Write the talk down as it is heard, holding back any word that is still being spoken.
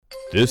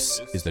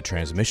This is the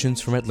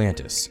Transmissions from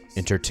Atlantis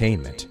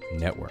Entertainment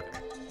Network.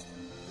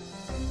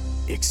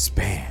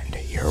 Expand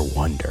your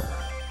wonder.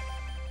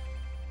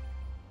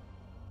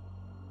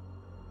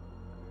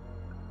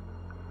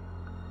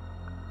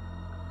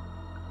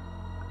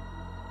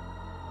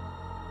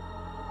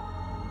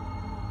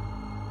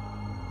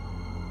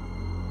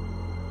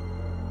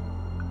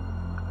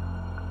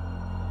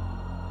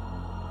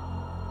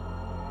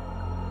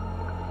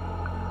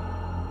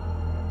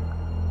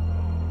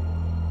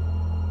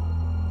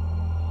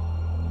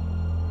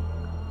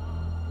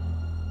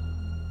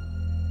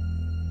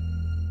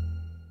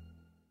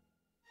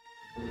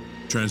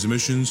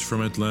 Transmissions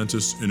from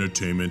Atlantis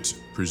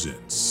Entertainment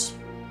presents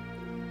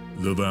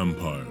The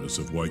Vampires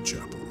of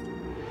Whitechapel,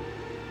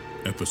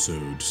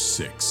 Episode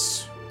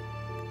 6,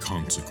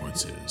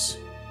 Consequences.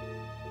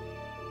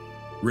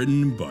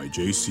 Written by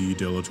J.C.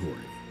 Delatorre.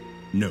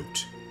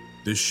 Note,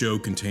 this show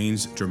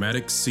contains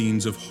dramatic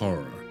scenes of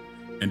horror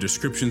and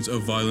descriptions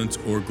of violence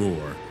or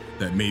gore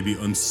that may be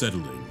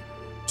unsettling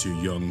to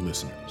young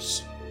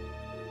listeners.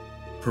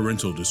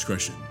 Parental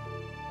discretion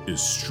is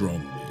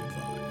strongly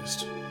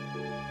advised.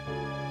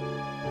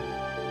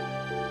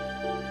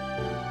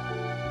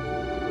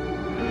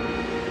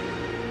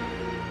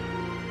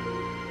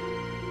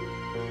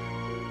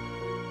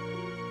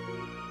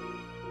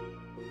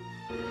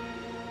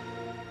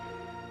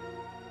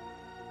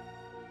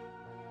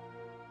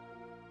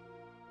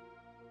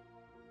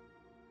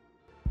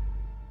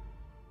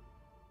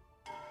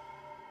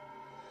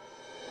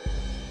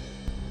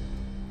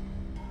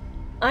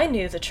 I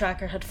knew the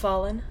tracker had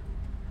fallen.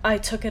 I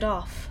took it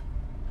off.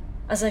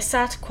 As I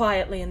sat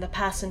quietly in the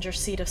passenger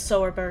seat of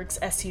Soerberg's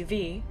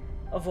SUV,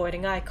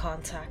 avoiding eye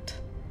contact.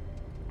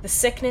 The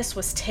sickness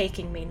was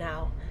taking me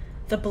now.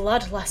 The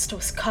bloodlust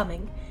was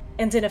coming,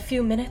 and in a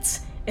few minutes,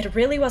 it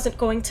really wasn't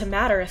going to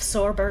matter if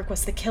Soerberg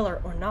was the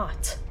killer or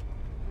not.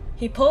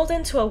 He pulled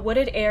into a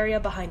wooded area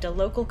behind a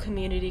local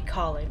community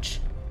college,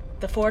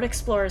 the Ford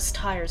Explorer's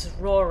tires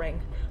roaring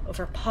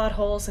over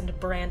potholes and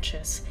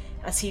branches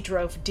as he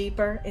drove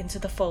deeper into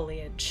the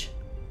foliage.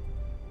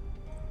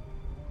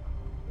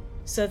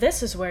 So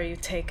this is where you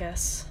take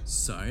us.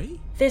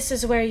 Sorry? This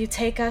is where you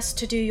take us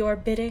to do your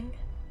bidding?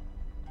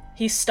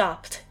 He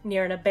stopped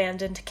near an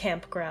abandoned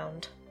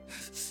campground.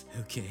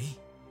 Okay,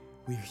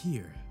 we're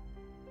here.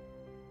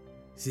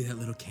 See that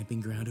little camping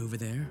ground over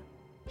there?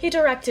 He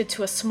directed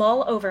to a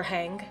small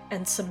overhang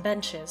and some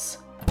benches.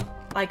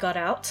 I got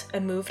out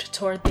and moved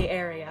toward the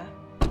area.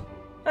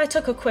 I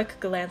took a quick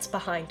glance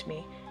behind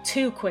me,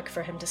 too quick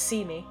for him to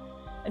see me,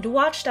 and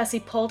watched as he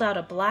pulled out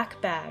a black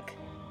bag.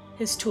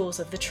 His tools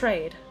of the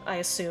trade, I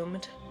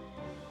assumed.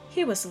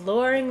 He was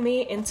luring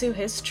me into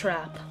his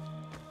trap.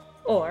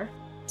 Or,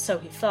 so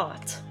he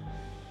thought.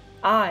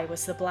 I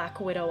was the Black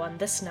Widow on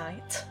this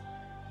night.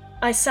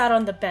 I sat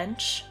on the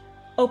bench,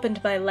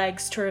 opened my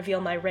legs to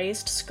reveal my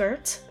raised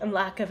skirt and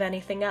lack of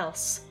anything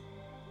else.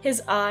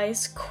 His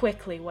eyes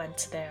quickly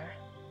went there.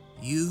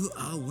 You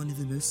are one of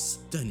the most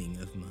stunning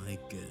of my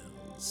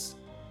girls.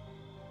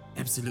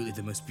 Absolutely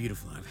the most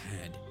beautiful I've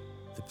had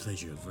the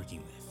pleasure of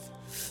working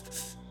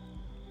with.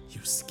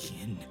 Your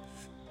skin,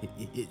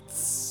 it's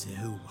so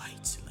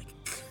white, like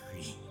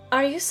cream.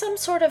 Are you some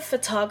sort of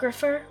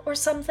photographer or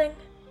something?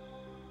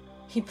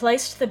 He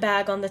placed the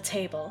bag on the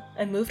table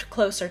and moved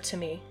closer to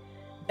me,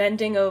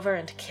 bending over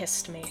and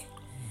kissed me.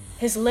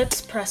 His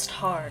lips pressed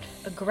hard,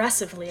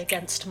 aggressively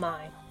against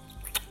mine.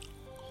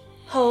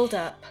 Hold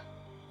up.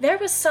 There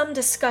was some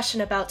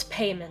discussion about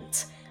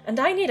payment, and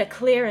I need a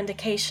clear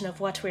indication of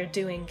what we're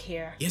doing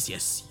here.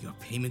 Yes, your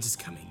payment is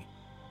coming.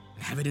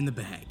 I have it in the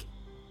bag.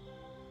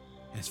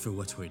 As for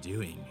what we're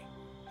doing,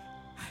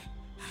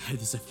 I have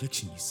this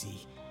affliction, you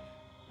see.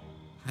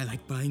 I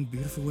like buying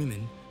beautiful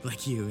women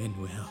like you and,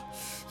 well,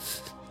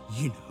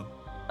 you know.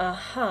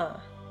 Uh-huh.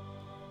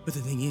 But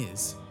the thing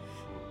is,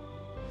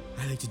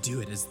 I like to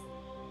do it as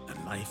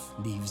a life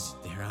leaves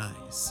their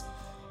eyes.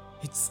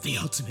 It's the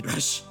ultimate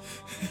rush.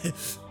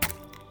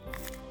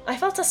 I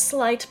felt a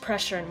slight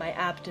pressure in my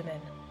abdomen,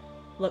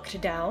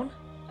 looked down,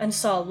 and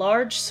saw a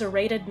large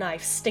serrated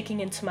knife sticking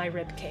into my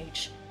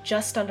ribcage,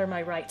 just under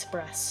my right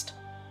breast.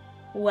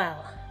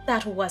 Well,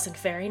 that wasn't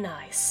very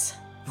nice.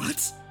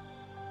 What?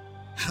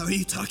 How are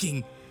you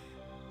talking?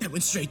 That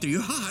went straight through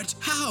your heart.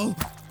 How?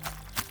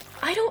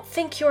 I don't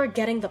think you're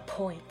getting the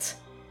point.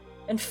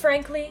 And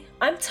frankly,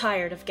 I'm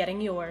tired of getting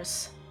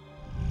yours.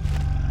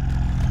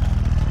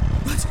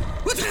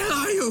 What the hell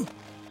are you?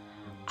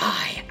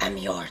 I am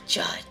your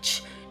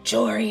judge,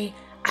 jury,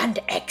 and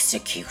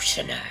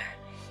executioner.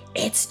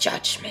 It's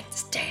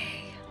Judgment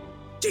Day.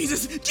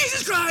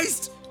 Jesus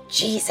Christ!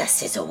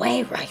 Jesus is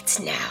away right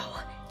now.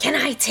 Can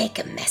I take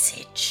a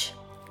message?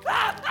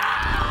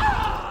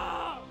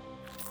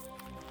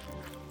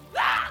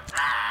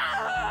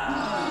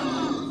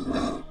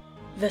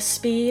 The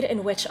speed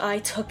in which I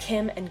took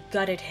him and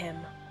gutted him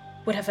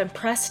would have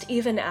impressed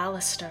even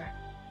Alistair.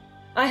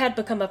 I had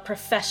become a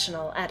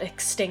professional at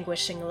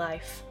extinguishing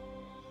life.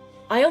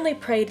 I only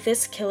prayed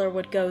this killer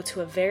would go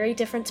to a very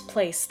different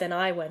place than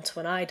I went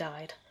when I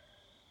died.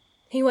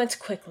 He went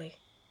quickly,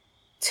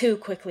 too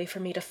quickly for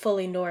me to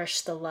fully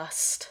nourish the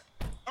lust.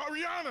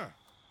 Ariana!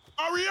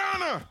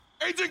 Ariana!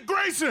 Agent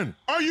Grayson!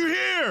 Are you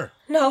here?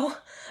 No,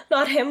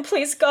 not him,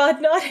 please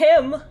God, not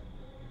him!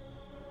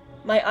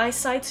 My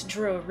eyesight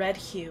drew a red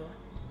hue,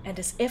 and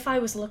as if I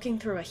was looking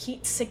through a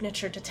heat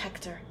signature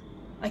detector,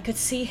 I could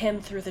see him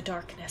through the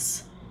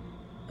darkness.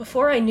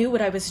 Before I knew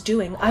what I was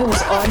doing, I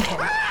was on him.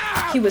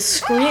 He was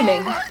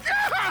screaming,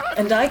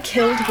 and I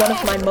killed one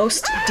of my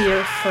most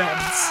dear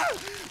friends.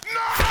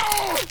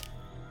 No!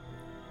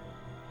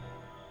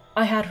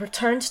 I had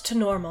returned to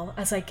normal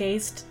as I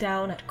gazed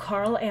down at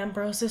Carl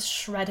Ambrose's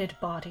shredded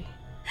body.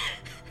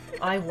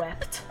 I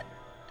wept,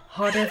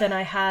 harder than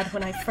I had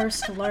when I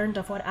first learned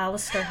of what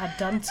Alistair had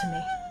done to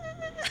me.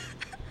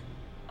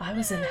 I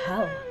was in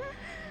hell.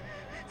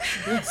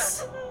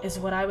 This is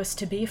what I was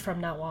to be from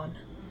now on.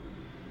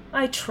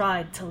 I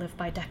tried to live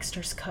by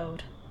Dexter's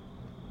code.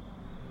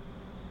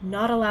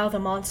 Not allow the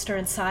monster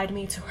inside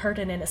me to hurt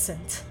an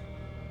innocent.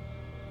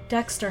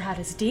 Dexter had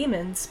his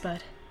demons,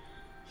 but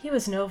he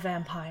was no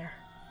vampire.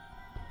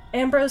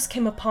 Ambrose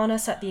came upon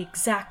us at the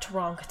exact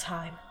wrong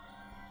time.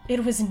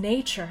 It was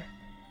nature,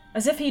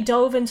 as if he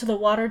dove into the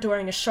water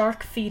during a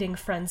shark feeding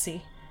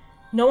frenzy.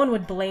 No one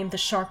would blame the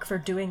shark for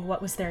doing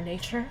what was their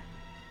nature.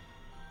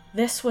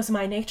 This was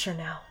my nature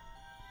now.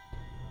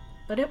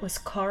 But it was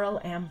Carl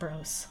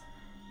Ambrose.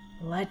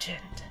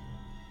 Legend.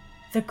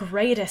 The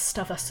greatest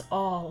of us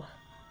all.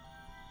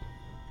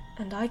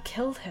 And I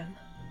killed him.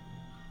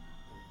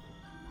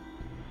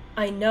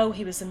 I know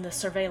he was in the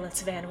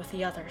surveillance van with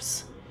the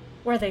others.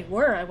 Where they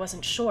were, I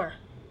wasn't sure.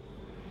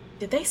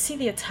 Did they see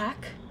the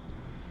attack?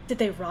 Did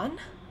they run?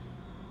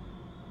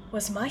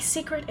 Was my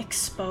secret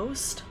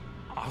exposed?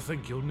 I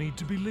think you'll need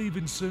to be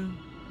leaving soon.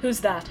 Who's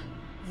that?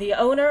 The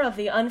owner of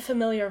the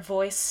unfamiliar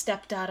voice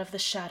stepped out of the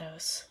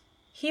shadows.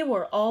 He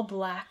wore all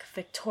black,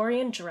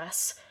 Victorian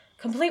dress,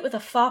 complete with a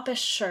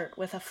foppish shirt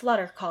with a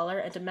flutter collar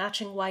and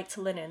matching white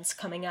linens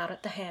coming out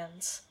at the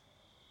hands.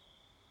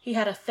 He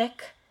had a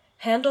thick,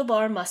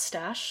 handlebar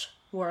mustache,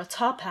 wore a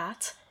top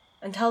hat,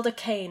 and held a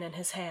cane in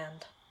his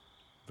hand.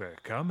 They're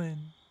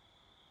coming.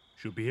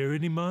 She'll be here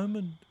any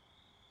moment.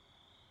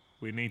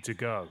 We need to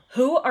go.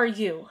 Who are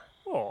you?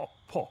 Oh,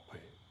 Poppy.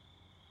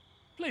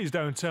 Please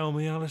don't tell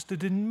me Alistair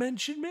didn't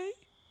mention me.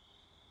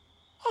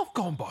 I've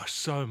gone by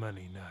so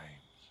many names.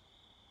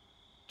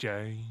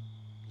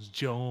 James,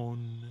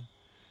 John,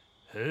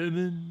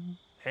 Herman,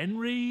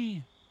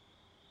 Henry,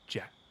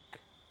 Jack.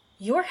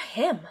 You're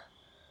him.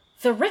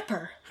 The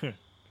Ripper.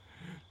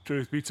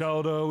 Truth be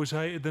told, I always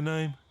hated the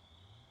name.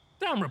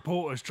 Damn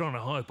reporters trying to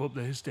hype up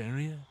the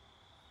hysteria.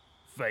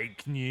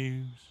 Fake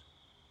news.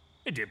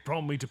 It did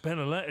prompt me to pen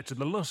a letter to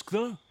the Lusk,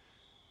 though.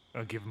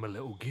 I'll give him a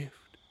little gift.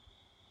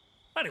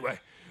 Anyway,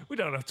 we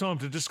don't have time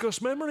to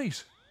discuss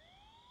memories.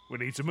 We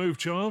need to move,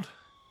 child.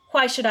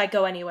 Why should I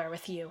go anywhere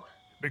with you?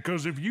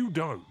 Because if you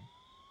don't,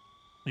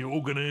 you're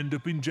all going to end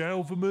up in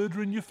jail for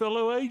murdering your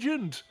fellow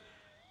agent.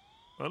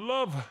 And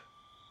love,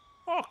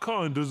 our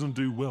kind doesn't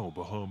do well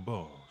behind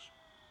bars.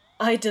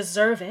 I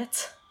deserve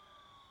it.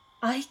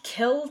 I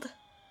killed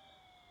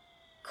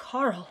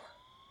Carl.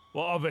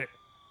 What of it?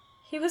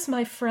 He was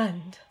my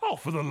friend. Oh,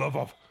 for the love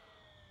of...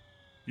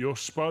 You're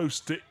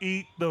supposed to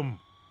eat them,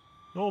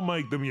 not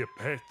make them your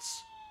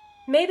pets.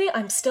 Maybe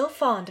I'm still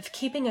fond of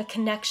keeping a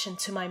connection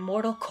to my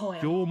mortal coil.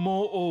 You're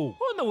mortal.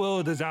 What in the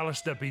world has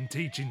Alistair been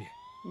teaching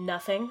you?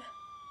 Nothing.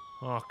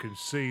 I can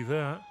see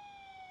that.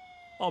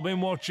 I've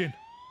been watching.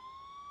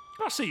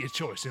 I see your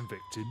choice in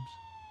victims.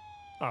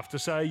 I have to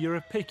say you're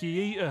a picky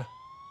eater.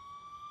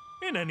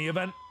 In any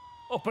event,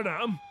 up and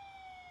at 'em.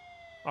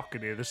 I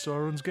can hear the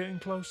sirens getting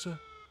closer.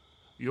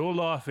 Your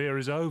life here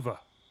is over.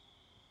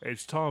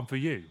 It's time for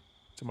you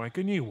to make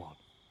a new one.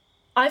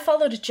 I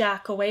followed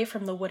Jack away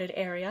from the wooded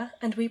area,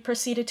 and we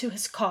proceeded to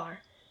his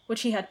car,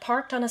 which he had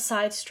parked on a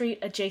side street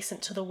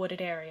adjacent to the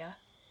wooded area.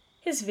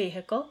 His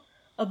vehicle,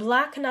 a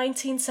black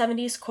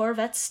 1970s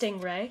Corvette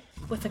Stingray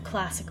with a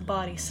classic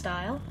body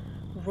style,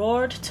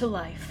 roared to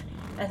life,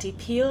 and he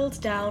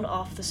peeled down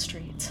off the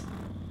street.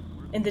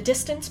 In the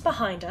distance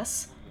behind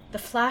us, the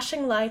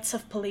flashing lights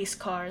of police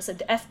cars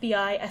and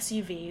FBI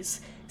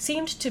SUVs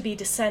seemed to be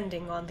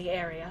descending on the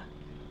area.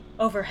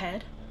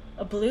 Overhead,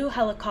 a blue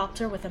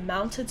helicopter with a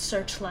mounted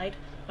searchlight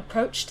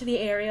approached the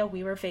area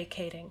we were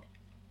vacating.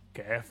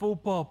 Careful,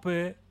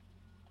 Poppy.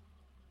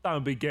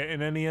 Don't be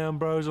getting any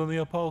Ambrose on the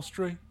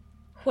upholstery.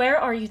 Where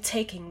are you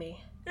taking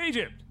me?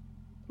 Egypt.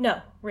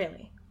 No,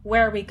 really.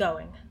 Where are we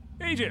going?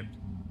 Egypt.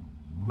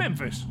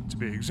 Memphis, to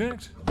be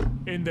exact.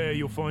 In there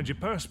you'll find your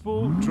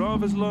passport,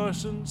 driver's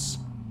license,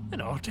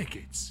 and our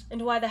tickets.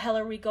 And why the hell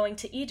are we going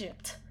to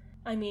Egypt?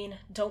 I mean,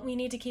 don't we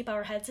need to keep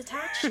our heads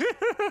attached?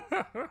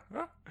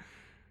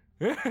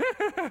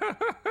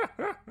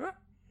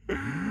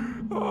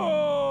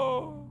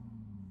 Oh.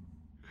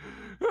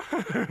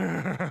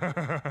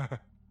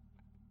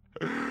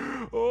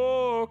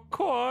 Oh,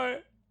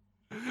 quite.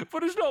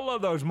 But it's not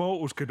like those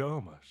mortals could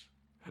harm us.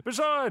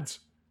 Besides,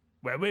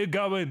 where we're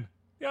going,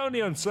 the only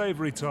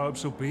unsavoury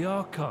types will be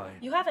our kind.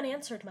 You haven't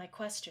answered my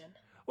question.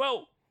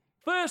 Well,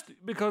 first,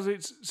 because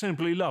it's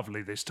simply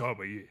lovely this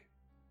time of year.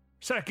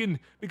 Second,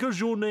 because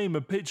your name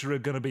and picture are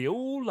going to be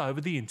all over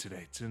the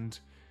internet and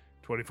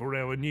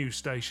 24-hour news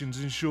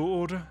stations in short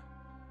order.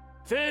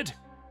 Third,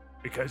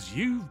 because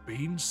you've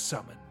been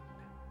summoned.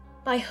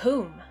 By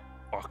whom?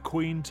 By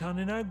Queen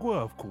Tanninagua,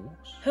 of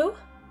course. Who?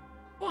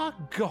 My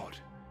God,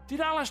 did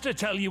Alistair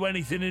tell you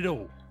anything at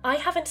all? I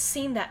haven't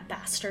seen that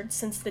bastard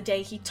since the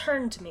day he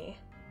turned me.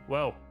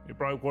 Well, he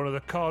broke one of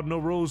the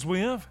cardinal rules we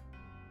have.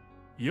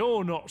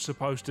 You're not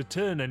supposed to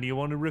turn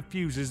anyone who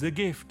refuses the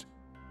gift.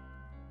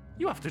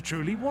 You have to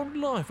truly want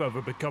life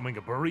over becoming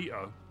a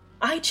burrito.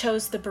 I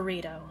chose the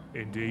burrito.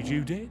 Indeed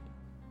you did.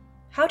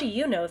 How do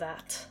you know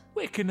that?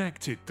 We're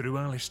connected through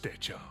Alistair,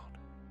 child.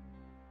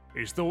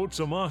 His thoughts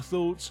are my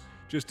thoughts,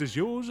 just as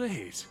yours are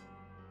his.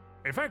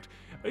 In fact,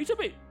 he's a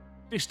bit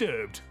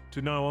disturbed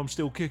to know I'm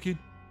still kicking.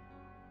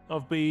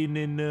 I've been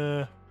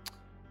in,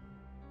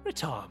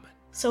 retirement.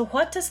 So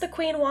what does the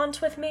Queen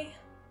want with me?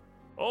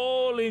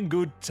 All in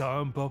good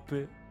time,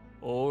 Puppet.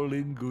 All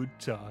in good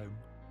time.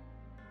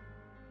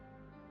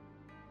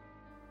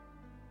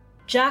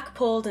 Jack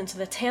pulled into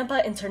the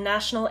Tampa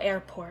International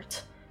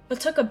Airport, but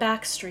took a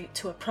back street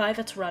to a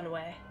private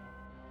runway.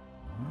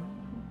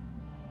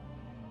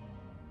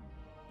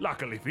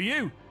 Luckily for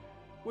you,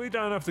 we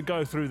don't have to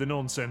go through the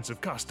nonsense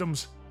of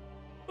customs.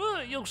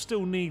 But you'll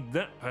still need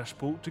that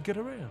passport to get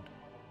around.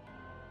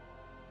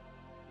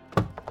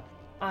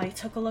 I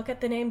took a look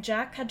at the name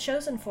Jack had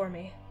chosen for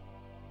me.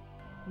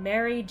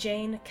 Mary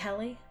Jane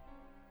Kelly.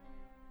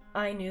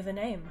 I knew the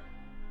name.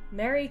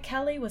 Mary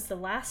Kelly was the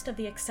last of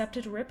the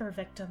accepted Ripper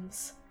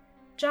victims.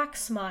 Jack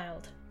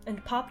smiled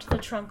and popped the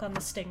trunk on the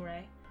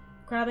Stingray,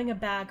 grabbing a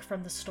bag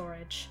from the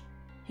storage.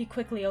 He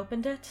quickly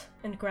opened it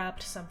and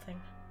grabbed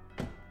something.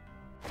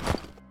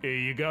 Here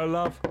you go,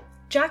 love.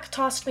 Jack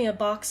tossed me a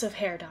box of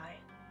hair dye,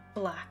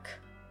 black.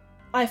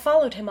 I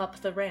followed him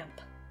up the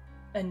ramp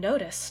and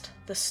noticed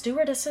the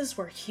stewardesses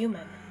were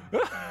human.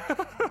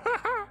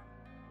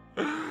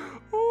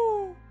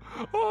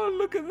 Oh,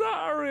 look at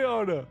that,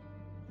 Ariana.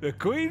 The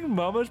Queen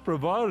Mama's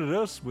provided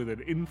us with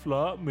an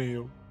in-flight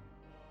meal.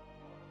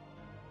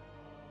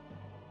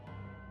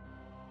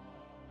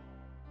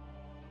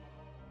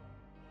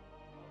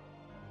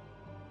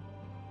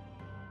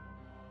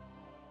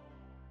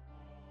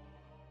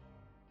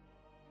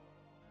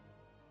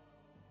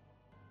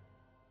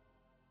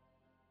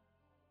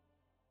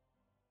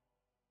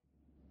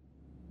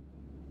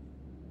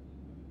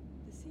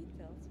 The seat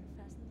belts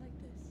are fastened like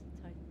this,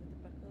 tightened with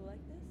a buckle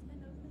like this,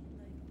 and opened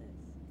like this.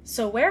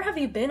 So where have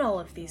you been all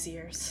of these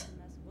years?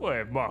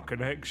 Well, my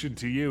connection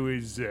to you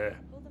is,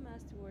 Pull the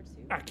mask towards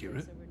you.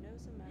 accurate. So we're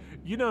nose and mouth.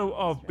 You know,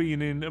 I've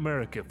been in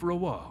America for a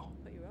while.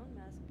 Put your own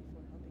mask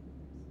before helping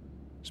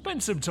others.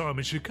 Spent some time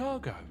in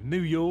Chicago,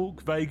 New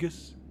York,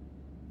 Vegas.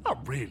 I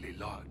really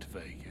liked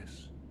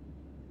Vegas.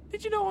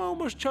 Did you know I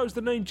almost chose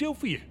the name Jill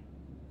for you?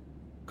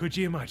 Could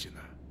you imagine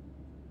that?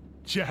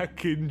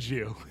 Jack and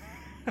Jill.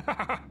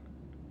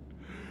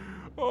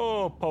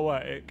 Oh,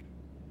 poetic.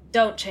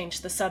 Don't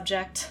change the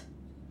subject.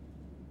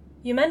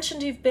 You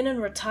mentioned you've been in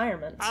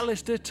retirement.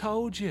 Alistair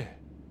told you.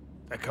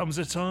 There comes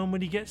a time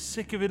when you get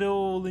sick of it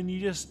all and you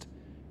just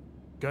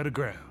go to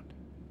ground.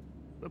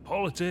 The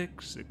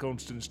politics, the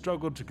constant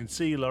struggle to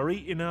conceal our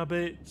eating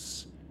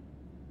habits.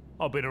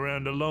 I've been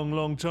around a long,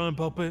 long time,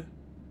 Puppet.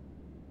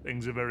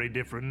 Things are very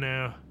different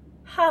now.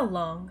 How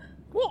long?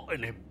 What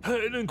an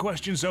impertinent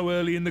question so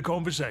early in the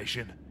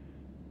conversation.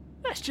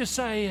 Let's just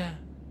say,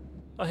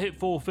 I hit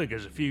 4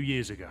 figures a few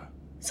years ago.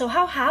 So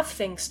how have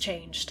things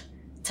changed?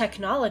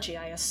 Technology,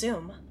 I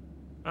assume.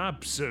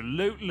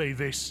 Absolutely,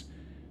 this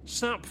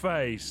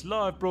Snapface,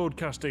 live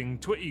broadcasting,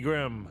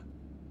 Twittygram.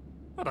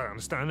 I don't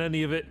understand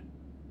any of it.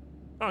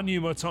 I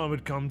knew my time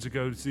had come to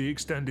go to the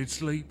extended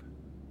sleep.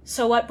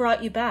 So what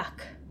brought you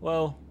back?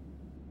 Well,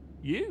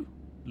 you,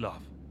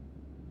 love.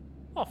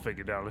 I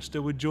figured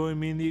Alistair would join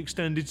me in the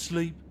extended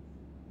sleep.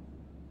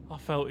 I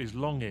felt his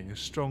longing as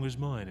strong as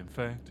mine, in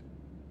fact.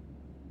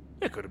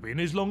 It could have been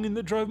his longing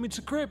that drove me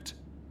to Crypt.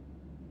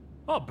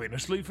 I'd been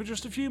asleep for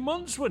just a few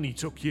months when he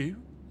took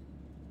you.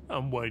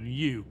 And when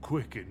you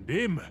quickened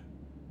him,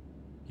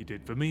 you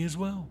did for me as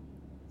well.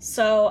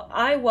 So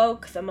I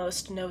woke the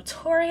most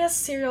notorious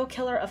serial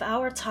killer of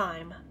our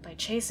time by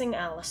chasing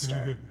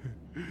Alistair.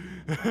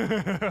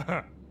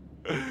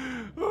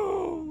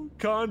 Oh,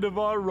 kind of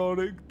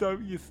ironic,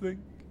 don't you think?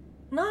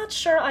 Not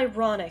sure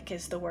ironic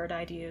is the word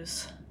I'd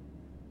use.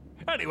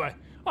 Anyway,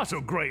 I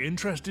took great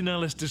interest in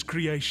Alistair's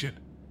creation.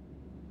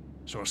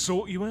 So I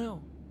sought you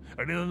out.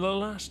 And in the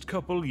last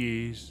couple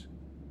years,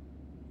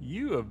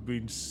 you have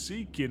been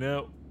seeking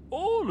out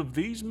all of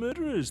these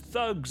murderers,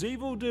 thugs,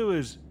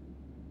 evildoers.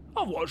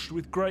 I've watched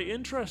with great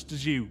interest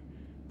as you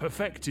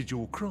perfected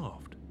your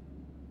craft.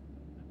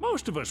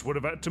 Most of us would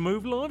have had to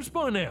move lives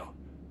by now,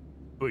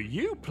 but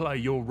you play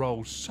your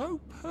role so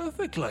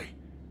perfectly.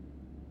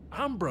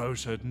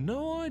 Ambrose had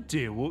no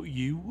idea what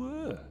you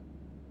were.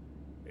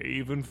 He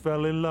even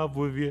fell in love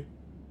with you.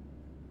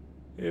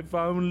 If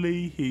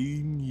only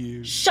he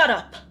knew. Shut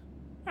up!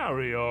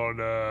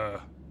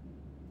 Ariana,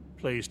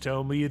 please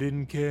tell me you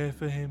didn't care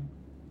for him.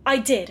 I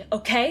did,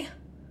 okay?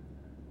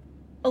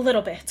 A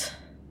little bit.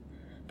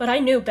 but I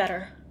knew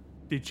better.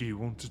 Did you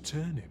want to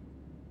turn him?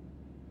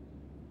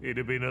 He'd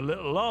have been a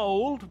little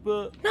old,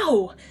 but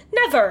No,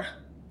 never!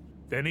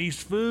 then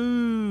he's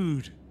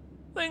food.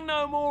 Think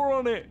no more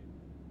on it.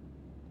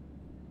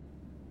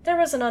 There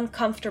was an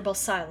uncomfortable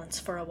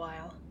silence for a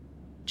while.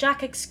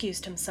 Jack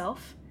excused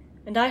himself,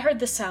 and I heard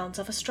the sounds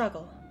of a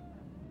struggle.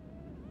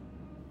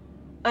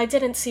 I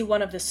didn't see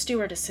one of the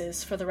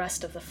stewardesses for the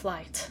rest of the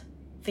flight.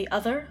 The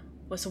other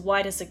was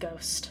white as a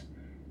ghost.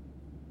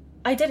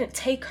 I didn't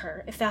take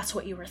her, if that's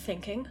what you were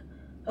thinking.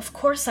 Of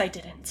course I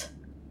didn't.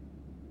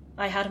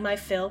 I had my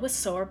fill with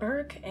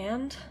Soerberg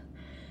and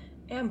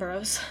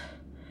Ambrose.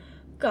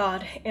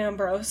 God,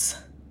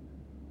 Ambrose.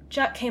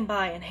 Jack came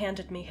by and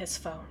handed me his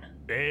phone.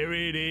 There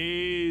it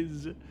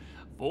is.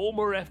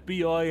 Former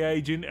FBI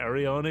agent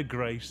Ariana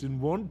Grayson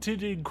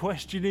wanted in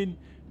questioning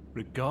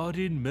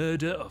regarding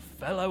murder of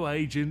fellow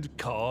agent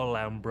Carl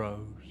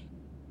Ambrose.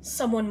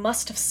 Someone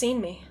must have seen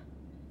me.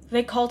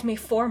 They called me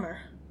former.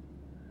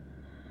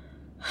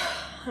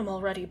 I'm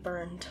already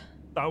burned.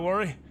 Don't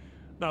worry,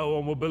 no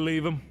one will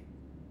believe him.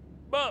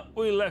 But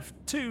we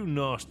left 2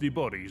 nasty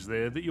bodies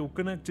there that you're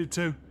connected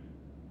to.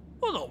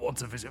 Will not want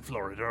to visit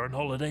Florida on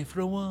holiday for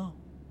a while.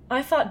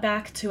 I thought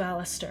back to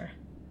Alistair.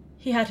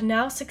 He had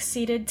now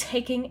succeeded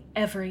taking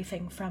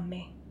everything from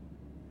me.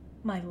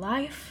 My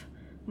life,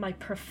 my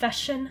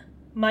profession,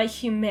 my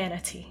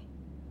humanity.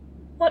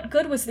 What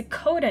good was the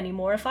code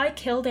anymore if I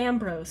killed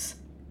Ambrose?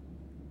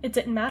 It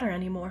didn't matter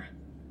anymore.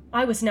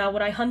 I was now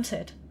what I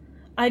hunted.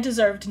 I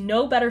deserved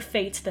no better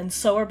fate than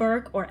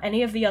Soerberg or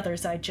any of the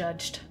others I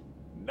judged.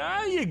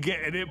 Now you're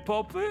getting it,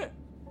 Poppet.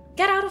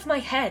 Get out of my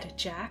head,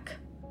 Jack.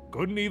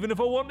 Couldn't even if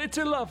I wanted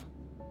to, love.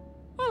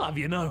 I'll have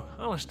you know,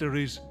 Alistair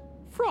is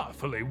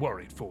frightfully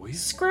worried for you.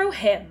 Screw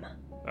him.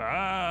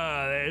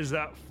 Ah, there's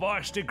that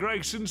feisty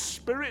Grayson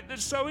spirit that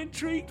so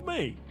intrigued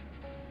me.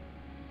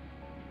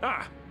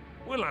 Ah,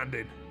 we're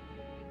landing.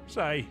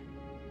 Say,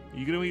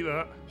 you gonna eat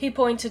that? He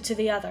pointed to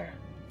the other,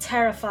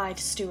 terrified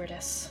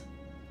stewardess.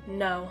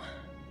 No.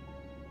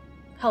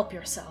 Help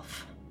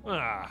yourself.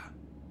 Ah,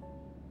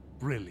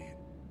 brilliant.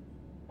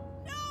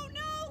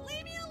 No,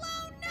 leave me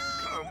alone, no!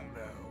 Come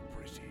now,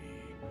 pretty.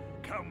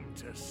 Come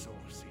to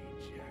Saucy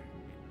Jack.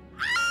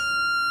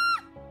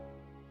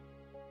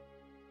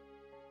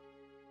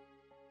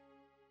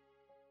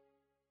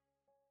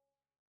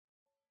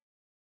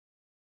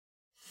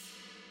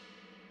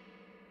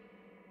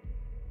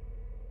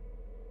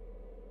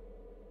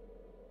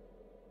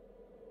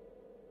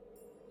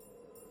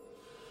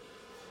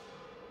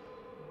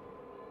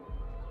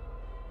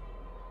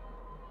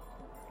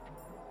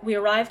 We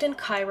arrived in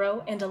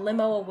Cairo and a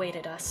limo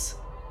awaited us.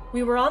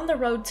 We were on the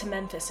road to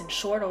Memphis in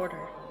short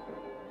order.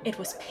 It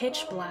was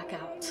pitch black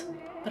out,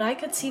 but I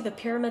could see the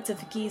pyramids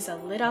of Giza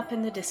lit up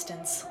in the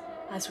distance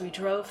as we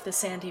drove the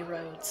sandy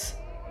roads.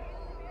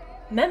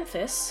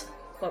 Memphis,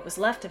 what was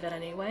left of it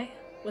anyway,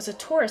 was a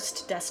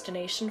tourist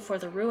destination for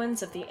the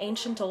ruins of the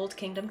ancient Old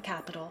Kingdom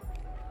capital.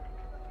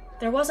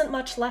 There wasn't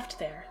much left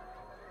there.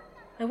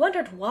 I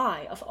wondered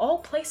why, of all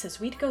places,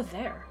 we'd go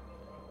there.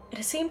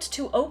 It seemed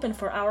too open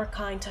for our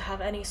kind to have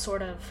any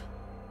sort of,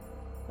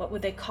 what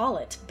would they call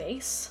it,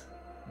 base?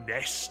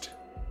 Nest.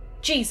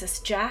 Jesus,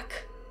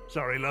 Jack.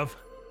 Sorry, love.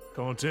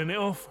 Can't turn it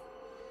off.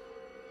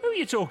 Who are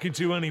you talking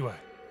to anyway?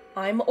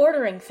 I'm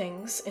ordering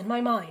things in my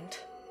mind.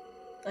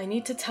 I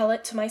need to tell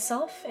it to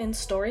myself in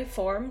story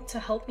form to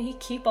help me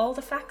keep all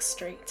the facts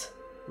straight.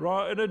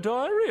 Writing a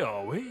diary,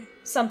 are we?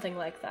 Something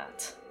like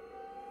that.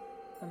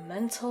 A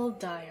mental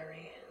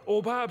diary.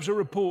 Or perhaps a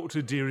report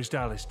to dearest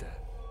Alistair,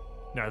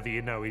 now that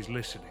you know he's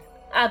listening.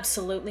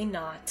 Absolutely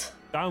not.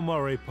 Don't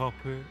worry,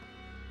 Poppet.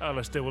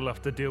 Alistair will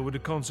have to deal with the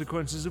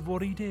consequences of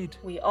what he did.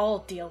 We all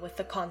deal with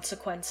the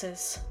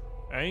consequences.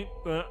 Ain't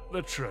that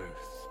the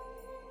truth?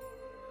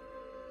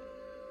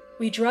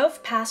 We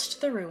drove past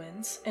the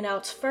ruins and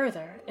out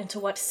further into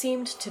what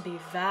seemed to be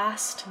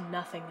vast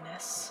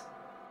nothingness.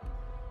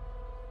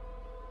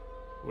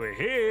 We're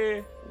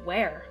here.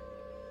 Where?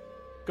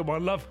 Come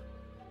on, love.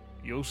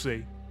 You'll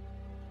see.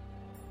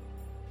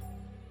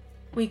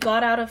 We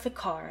got out of the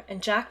car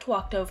and Jack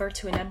walked over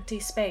to an empty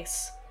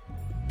space.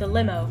 The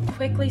limo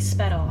quickly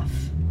sped off.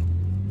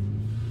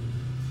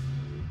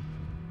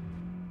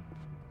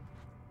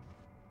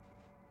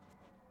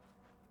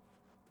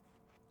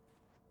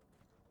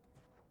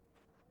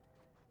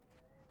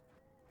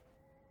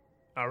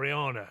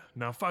 Ariana,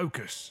 now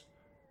focus.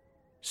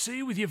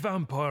 See with your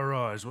vampire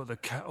eyes what the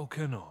cattle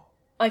cannot.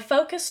 I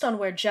focused on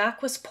where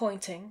Jack was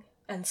pointing,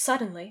 and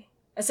suddenly,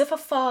 as if a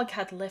fog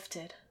had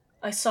lifted,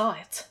 I saw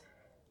it.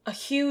 A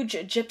huge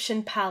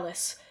Egyptian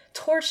palace,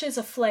 torches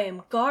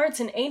aflame, guards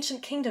in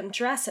ancient kingdom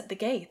dress at the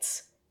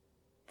gates.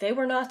 They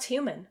were not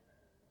human.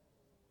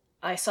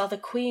 I saw the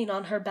queen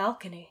on her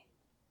balcony.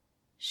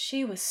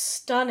 She was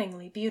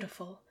stunningly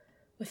beautiful,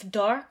 with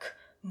dark,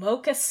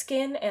 mocha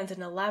skin and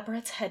an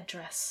elaborate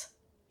headdress.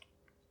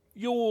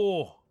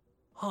 Your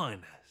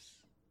Highness,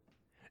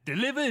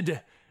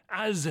 delivered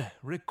as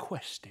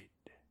requested.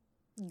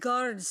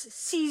 Guards,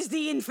 seize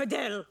the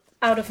infidel!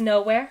 Out of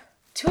nowhere,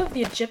 2 of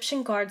the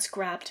Egyptian guards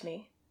grabbed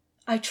me.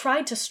 I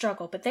tried to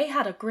struggle, but they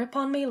had a grip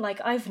on me like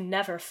I've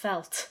never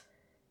felt.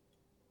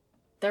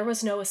 There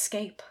was no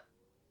escape.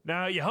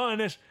 Now, Your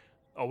Highness,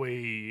 are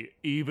we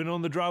even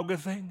on the Draugr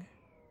thing?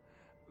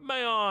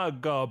 May I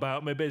go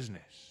about my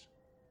business?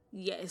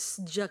 Yes,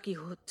 Jackie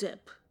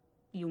Hotep,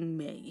 you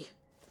may.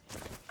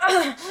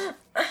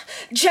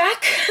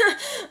 Jack!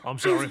 I'm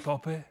sorry,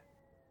 Poppy.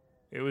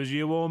 It was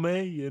you or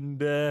me,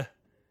 and,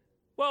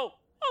 well,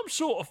 I'm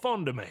sort of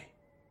fond of me.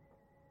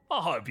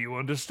 I hope you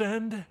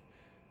understand.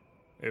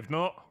 If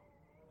not,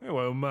 it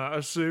won't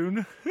matter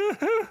soon.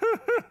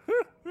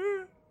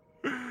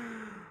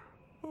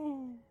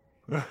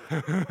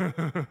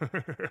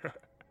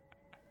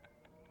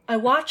 I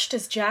watched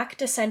as Jack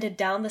descended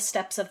down the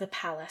steps of the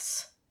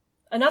palace.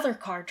 Another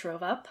car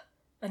drove up,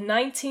 a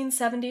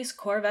 1970s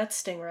Corvette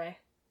Stingray.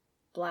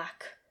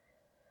 Black.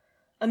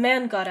 A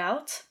man got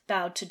out,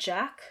 bowed to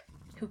Jack,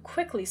 who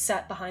quickly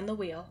sat behind the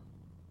wheel.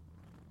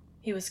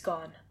 He was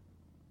gone.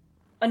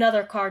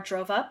 Another car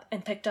drove up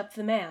and picked up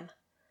the man.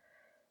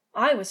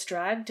 I was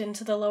dragged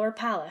into the lower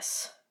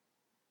palace.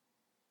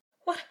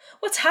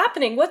 What's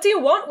happening? What do you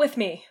want with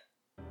me?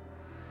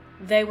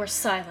 They were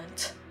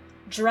silent,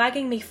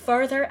 dragging me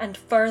further and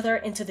further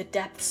into the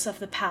depths of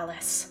the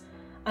palace.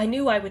 I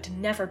knew I would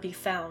never be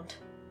found.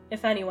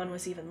 If anyone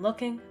was even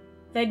looking,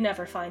 they'd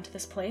never find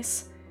this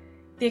place.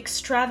 The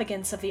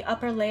extravagance of the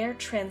upper layer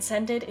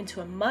transcended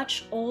into a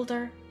much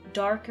older,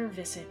 darker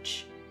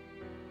visage.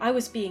 I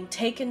was being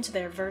taken to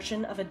their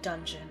version of a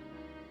dungeon.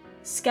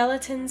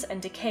 Skeletons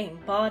and decaying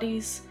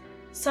bodies,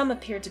 some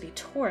appeared to be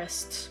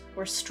tourists,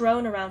 were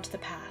strewn around the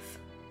path.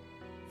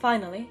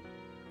 Finally,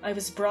 I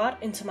was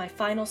brought into my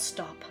final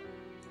stop,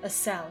 a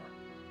cell.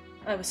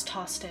 I was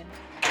tossed in.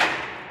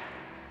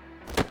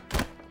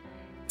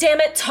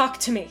 Damn it, talk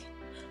to me!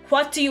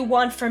 What do you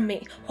want from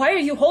me? Why are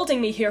you holding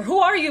me here? Who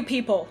are you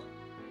people?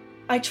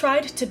 I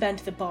tried to bend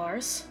the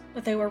bars,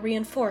 but they were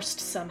reinforced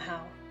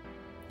somehow.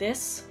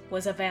 This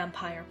was a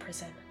vampire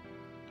prison.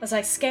 As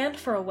I scanned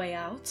for a way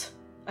out,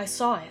 I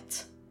saw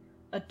it.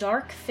 A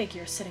dark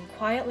figure sitting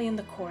quietly in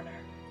the corner.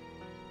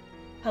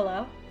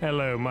 Hello?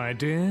 Hello, my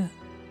dear.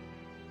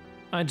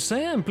 I'd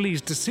say I'm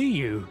pleased to see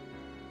you,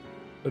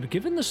 but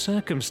given the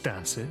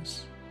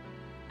circumstances...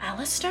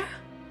 Alistair?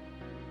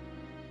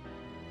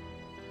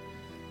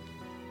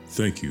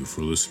 Thank you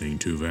for listening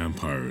to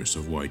Vampires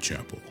of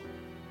Whitechapel.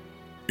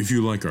 If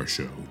you like our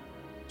show,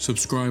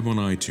 subscribe on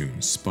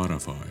iTunes,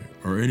 Spotify,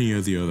 or any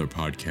of the other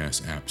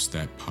podcast apps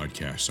that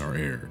podcasts are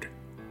aired.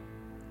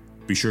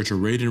 Be sure to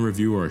rate and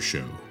review our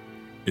show.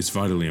 It's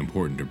vitally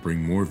important to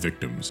bring more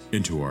victims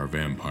into our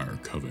vampire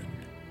coven.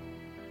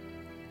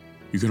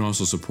 You can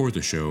also support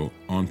the show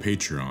on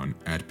Patreon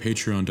at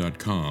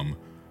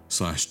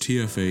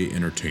patreon.com/TFA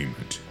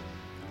Entertainment.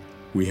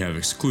 We have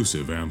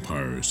exclusive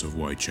Vampires of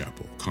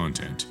Whitechapel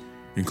content,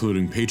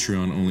 including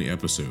Patreon-only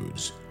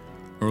episodes,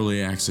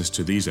 early access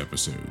to these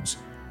episodes,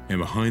 and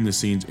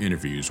behind-the-scenes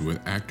interviews with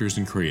actors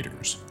and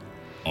creators,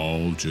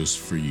 all just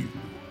for you.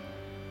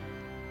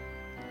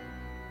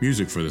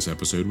 Music for this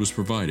episode was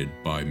provided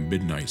by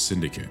Midnight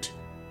Syndicate.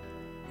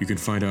 You can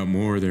find out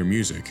more of their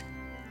music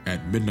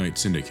at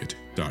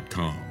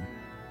midnightsyndicate.com.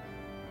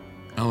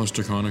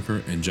 Alistair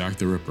Conacher and Jack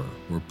the Ripper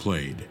were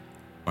played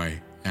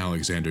by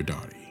Alexander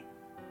Dottie.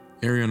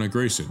 Ariana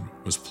Grayson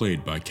was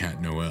played by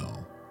Kat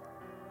Noel.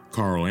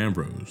 Carl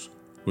Ambrose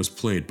was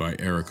played by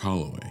Eric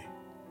Holloway.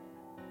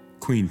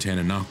 Queen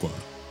Tananakwa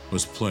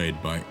was played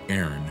by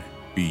Aaron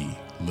B.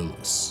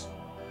 Lillis.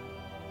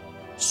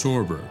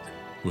 Sorberg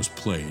was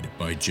played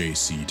by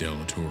J.C.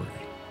 Delatorre.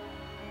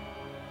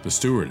 The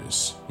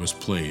Stewardess was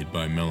played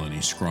by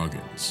Melanie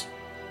Scroggins.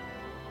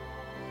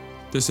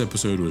 This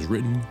episode was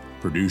written,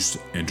 produced,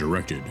 and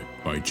directed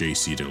by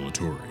J.C.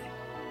 Delatorre.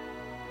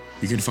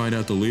 You can find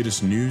out the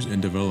latest news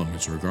and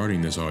developments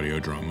regarding this audio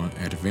drama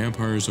at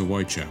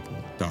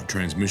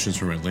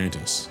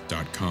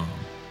vampiresofwhitechapel.transmissionsfromatlantis.com.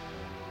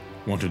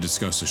 Want to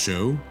discuss the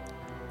show?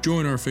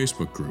 Join our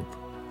Facebook group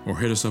or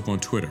hit us up on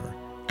Twitter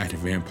at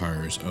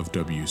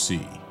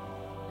vampiresofwc.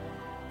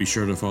 Be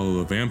sure to follow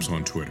the Vamps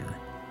on Twitter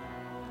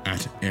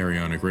at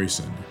Ariana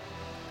Grayson,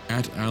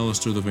 at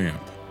Alistair the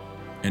Vamp,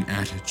 and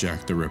at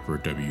Jack the Ripper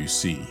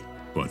WC.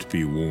 But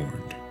be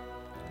warned,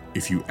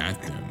 if you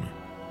at them,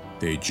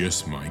 they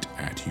just might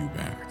at you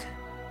back.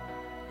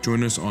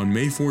 Join us on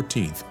May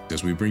 14th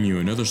as we bring you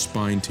another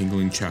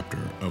spine-tingling chapter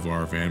of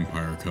our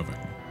Vampire Coven.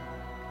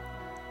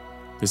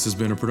 This has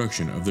been a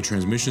production of the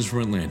Transmissions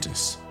from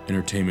Atlantis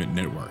Entertainment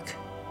Network.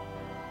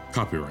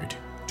 Copyright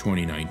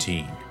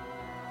 2019.